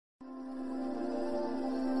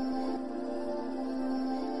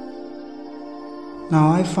Now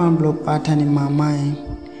I found block pattern in my mind.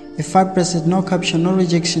 If I press it, no caption, no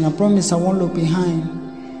rejection, I promise I won't look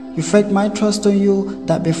behind. You faked my trust on you,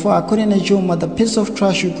 that before I couldn't assume what the piece of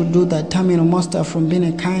trash you could do that turned me in a monster from being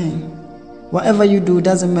a kind. Whatever you do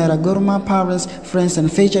doesn't matter, go to my parents, friends and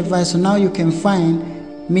fake advice so now you can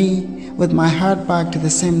find me with my heart back to the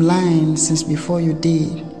same line since before you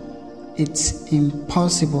did. It's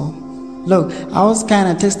impossible. Look, I was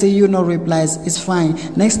kinda texting you, no replies, it's fine.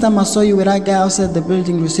 Next time I saw you with that guy outside the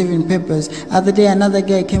building receiving papers. Other day another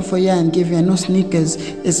guy came for you and gave you a new sneakers.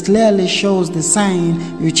 It clearly shows the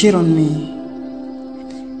sign you cheat on me.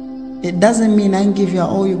 It doesn't mean I give you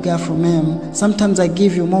all you got from him. Sometimes I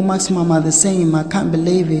give you more, maximum are the same. I can't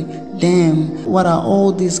believe it. Damn, where are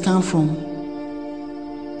all these come from?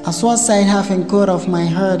 I saw side half and quarter of my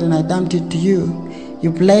heart and I dumped it to you.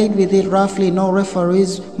 You played with it roughly, no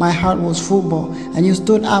referees, my heart was football. And you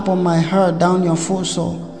stood up on my heart, down your full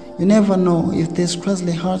soul. You never know if this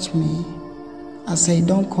crazily hurts me. I say,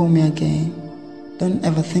 don't call me again. Don't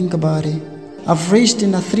ever think about it. I've reached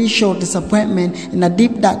in a threshold disappointment, in a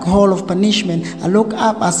deep dark hole of punishment. I look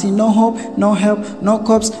up, I see no hope, no help, no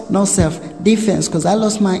cops, no self-defense, cause I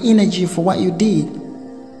lost my energy for what you did.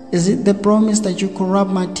 Is it the promise that you could rub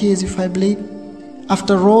my tears if I bleed?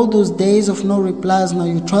 After all those days of no replies, now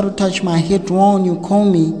you try to touch my head wrong, you call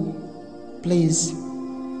me. Please,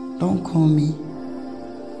 don't call me.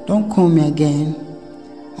 Don't call me again.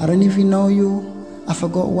 I don't even know you. I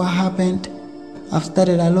forgot what happened. I've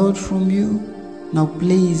started a lot from you. Now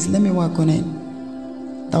please, let me work on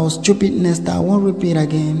it. That was stupidness that I won't repeat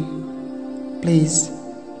again. Please,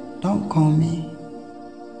 don't call me.